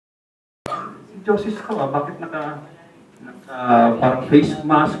Joseph ka ba? Bakit parang face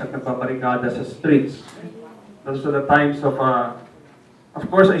mask at nagpaparigada sa streets? Those were the times of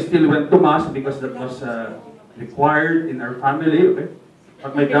course, I still went to Mass because that was required in our family, okay?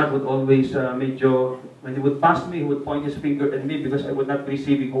 But my dad would always, when he would pass me, he would point his finger at me because I would not be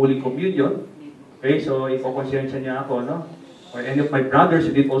receiving Holy Communion. Okay, so ipokonsensya niya ako, no? Or any of my brothers,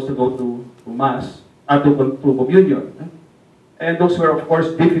 he did also go to Mass, to Communion. And those were, of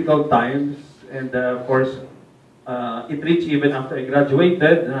course, difficult times. And, of course, it reached even after I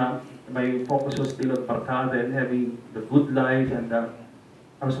graduated, my focus was still on Barkada and having the good life. And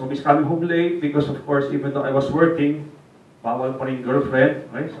I was always coming home late because, of course, even though I was working, bawal pa rin girlfriend,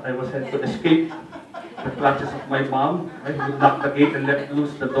 right? So I was had to escape the clutches of my mom, right? Who would lock the gate and let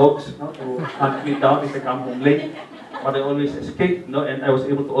loose the dogs, no, to hunt me down if I come home late. But I always escaped, no, and I was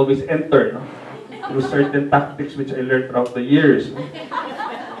able to always enter, no, through certain tactics which I learned throughout the years. No?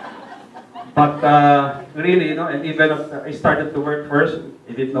 But really, you know, and even I started to work first,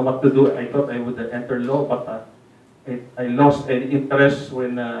 I didn't know what to do. I thought I would enter law, but I lost any interest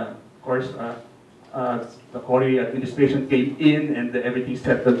when, of course, the Korea administration came in and everything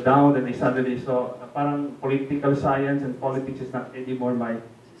settled down, and I suddenly saw parang political science and politics is not anymore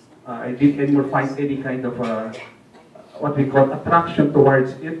I didn't anymore find any kind of what we call attraction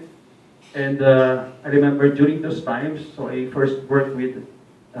towards it. And I remember during those times, so I first worked with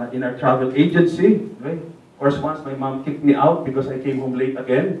in our travel agency. Right? Of course, once my mom kicked me out because I came home late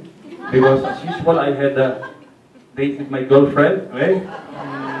again. Because as usual, I had a date with my girlfriend, right?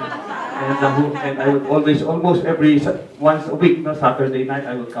 And I would always, almost once a week, no, Saturday night,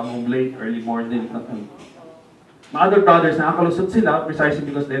 I would come home late, early morning. My other brothers, nakakalusot sila precisely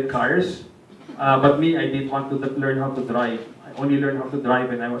because they had cars. But me, I didn't want to learn how to drive. I only learned how to drive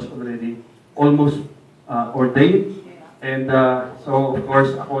when I was already almost ordained. And so, of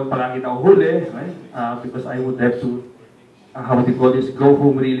course, ako palagi nahuhuli, right? Because I would have to, how do you call this, go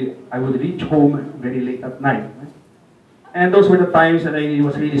home really, I would reach home very late at night. Right? And those were the times that I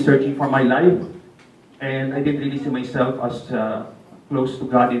was really searching for my life. And I didn't really see myself as close to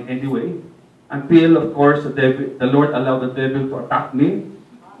God in any way. Until, of course, the Lord allowed the devil to attack me.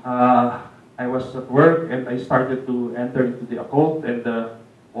 I was at work and I started to enter into the occult and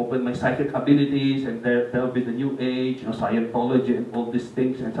open my psychic abilities and delve with the New Age, you know, Scientology and all these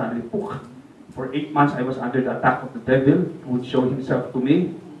things. And suddenly, poof, for 8 months I was under the attack of the devil, who would show himself to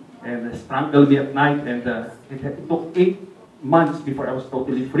me and strangle me at night. And it took 8 months before I was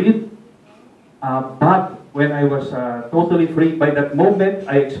totally freed. But when I was totally freed, by that moment,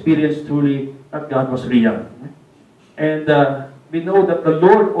 I experienced truly that God was real. And we know that the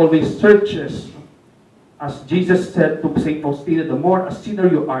Lord always searches. As Jesus said to St. Faustina, the more a sinner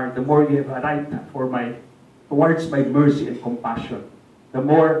you are, the more you have a right towards my mercy and compassion. The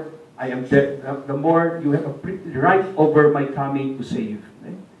more I am dead, the more you have a right over my coming to save.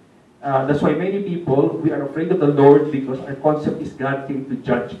 That's why many people, we are afraid of the Lord because our concept is God came to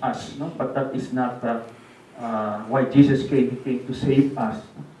judge us. No? But that is not why Jesus came. He came to save us.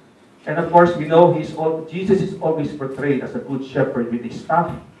 And of course, we know Jesus is always portrayed as a good shepherd with his staff.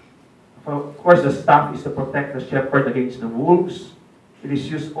 Of course, the staff is to protect the shepherd against the wolves. It is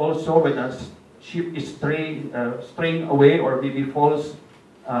used also when a sheep is straying away or maybe falls,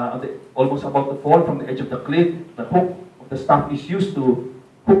 almost about to fall from the edge of the cliff. The hook of the staff is used to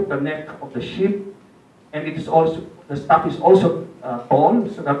hook the neck of the sheep. And it is also, the staff is also tall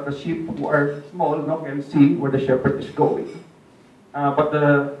so that the sheep who are small can see where the shepherd is going. But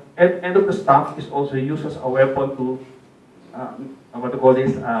the end of the staff is also used as a weapon to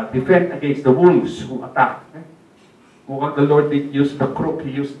defend against the wolves who attack. Mukhang the Lord did use the crook,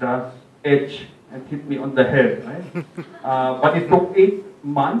 he used the edge and hit me on the head. Right? But it took 8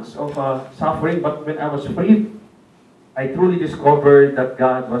 months of suffering, but when I was freed, I truly discovered that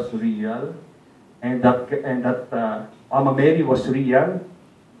God was real and that Mama Mary was real,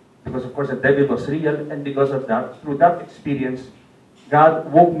 because of course the devil was real, and because of that, through that experience,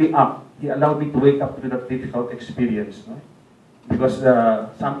 God woke me up. He allowed me to wake up through that difficult experience. No? Because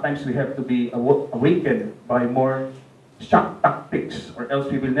sometimes we have to be awakened by more shock tactics, or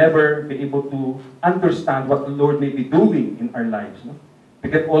else we will never be able to understand what the Lord may be doing in our lives. No?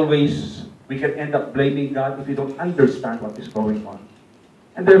 We can end up blaming God if we don't understand what is going on.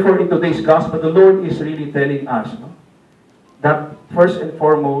 And therefore, in today's gospel, the Lord is really telling us that first and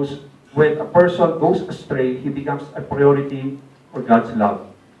foremost, when a person goes astray, he becomes a priority for God's love.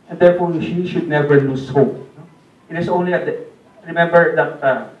 And therefore, he should never lose hope. It is only remember that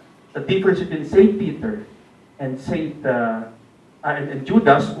the difference between Saint Peter and and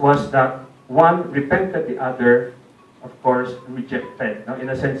Judas was that one repented, the other, of course, rejected. In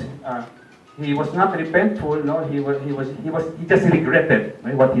a sense, He was not repentful, no, he just regretted,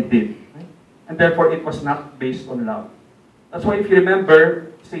 right, what he did. Right? And therefore it was not based on love. That's why if you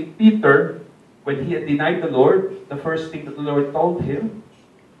remember St. Peter, when he had denied the Lord, the first thing that the Lord told him,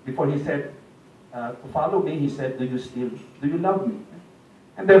 before he said, to follow me, he said, do you love me?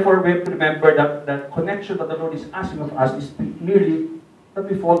 And therefore we have to remember that that connection that the Lord is asking of us is merely that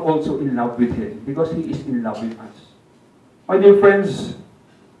we fall also in love with Him, because He is in love with us. My dear friends,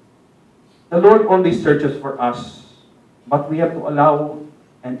 the Lord always searches for us, but we have to allow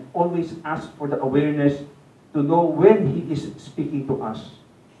and always ask for the awareness to know when He is speaking to us.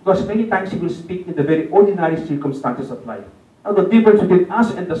 Because many times He will speak in the very ordinary circumstances of life. Now the difference between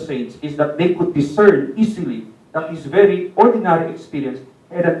us and the saints is that they could discern easily that this very ordinary experience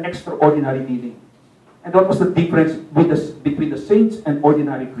had an extraordinary meaning. And that was the difference between the saints and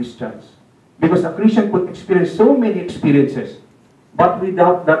ordinary Christians. Because a Christian could experience so many experiences, but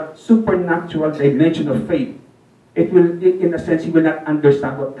without that supernatural dimension of faith, in a sense, he will not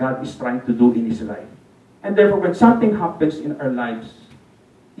understand what God is trying to do in his life. And therefore, when something happens in our lives,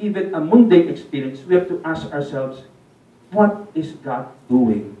 even a mundane experience, we have to ask ourselves, what is God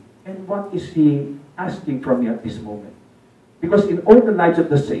doing? And what is He asking from me at this moment? Because in all the lives of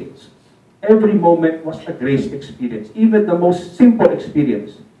the saints, every moment was a grace experience, even the most simple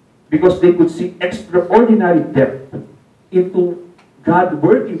experience, because they could see extraordinary depth into God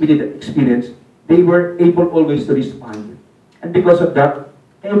working within the experience. They were able always to respond. And because of that,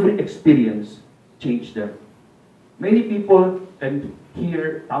 every experience changed them. Many people can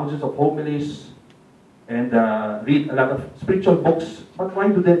hear thousands of homilies and read a lot of spiritual books, but why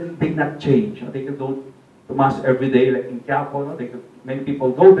do they not change? They can go to Mass every day, like in Quiapo, no? Many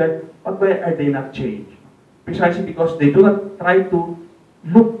people go there, but why are they not changed? Precisely because they do not try to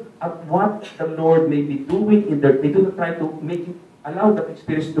look at what the Lord may be doing in their, they do not try to allow that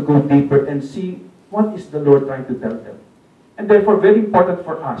experience to go deeper and see what is the Lord trying to tell them. And therefore, very important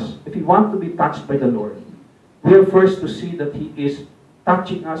for us, if we want to be touched by the Lord, we are first to see that He is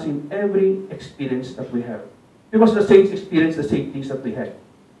touching us in every experience that we have. Because the saints experienced the same things that we had.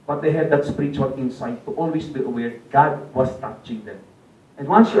 But they had that spiritual insight to always be aware God was touching them. And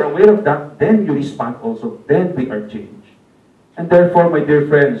once you're aware of that, then you respond also. Then we are changed. And therefore, my dear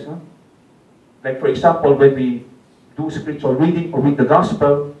friends, like for example, when we do spiritual reading or read the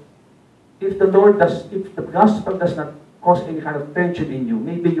gospel, if the gospel does not cause any kind of tension in you,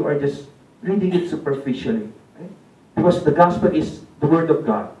 maybe you are just reading it superficially. Right? Because the gospel is the word of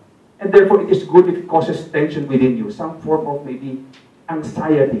God. And therefore, it is good if it causes tension within you, some form of maybe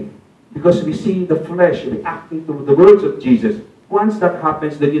anxiety. Because we see the flesh reacting to the words of Jesus. Once that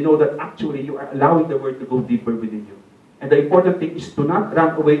happens, then you know that actually you are allowing the word to go deeper within you. And the important thing is to not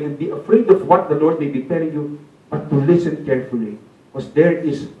run away and be afraid of what the Lord may be telling you, but to listen carefully. Because there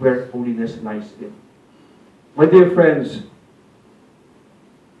is where holiness lies in. My dear friends,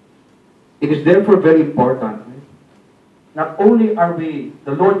 it is therefore very important. Not only are the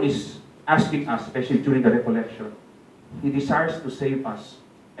Lord is asking us, especially during the recollection, He desires to save us.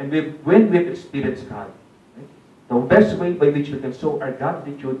 And when we've experienced God, the best way by which we can show our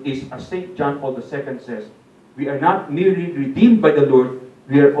gratitude is, as St. John Paul II says, we are not merely redeemed by the Lord,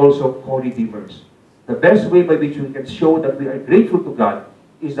 we are also co-redeemers. The best way by which we can show that we are grateful to God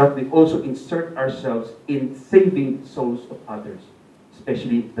is that we also insert ourselves in saving souls of others,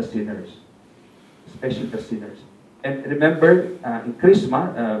 especially the sinners. Especially the sinners. And remember, in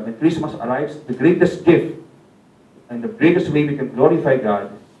Christmas, when Christmas arrives, the greatest gift and the greatest way we can glorify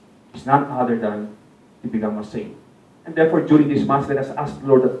God is none other than to become a saint. And therefore, during this Mass, let us ask the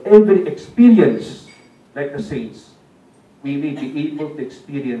Lord that every experience, like the saints, we may be able to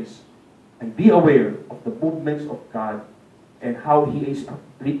experience and be aware of the movements of God and how He is,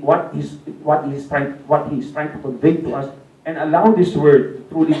 what He is trying to convey to us, and allow this word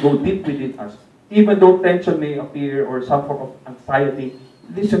to truly go deep within us. Even though tension may appear or some form of anxiety,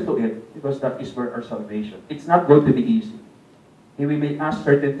 listen to it, because that is where our salvation. It's not going to be easy. We may ask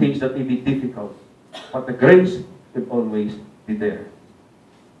certain things that may be difficult, but the grace will always be there.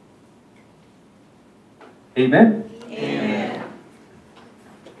 Amen?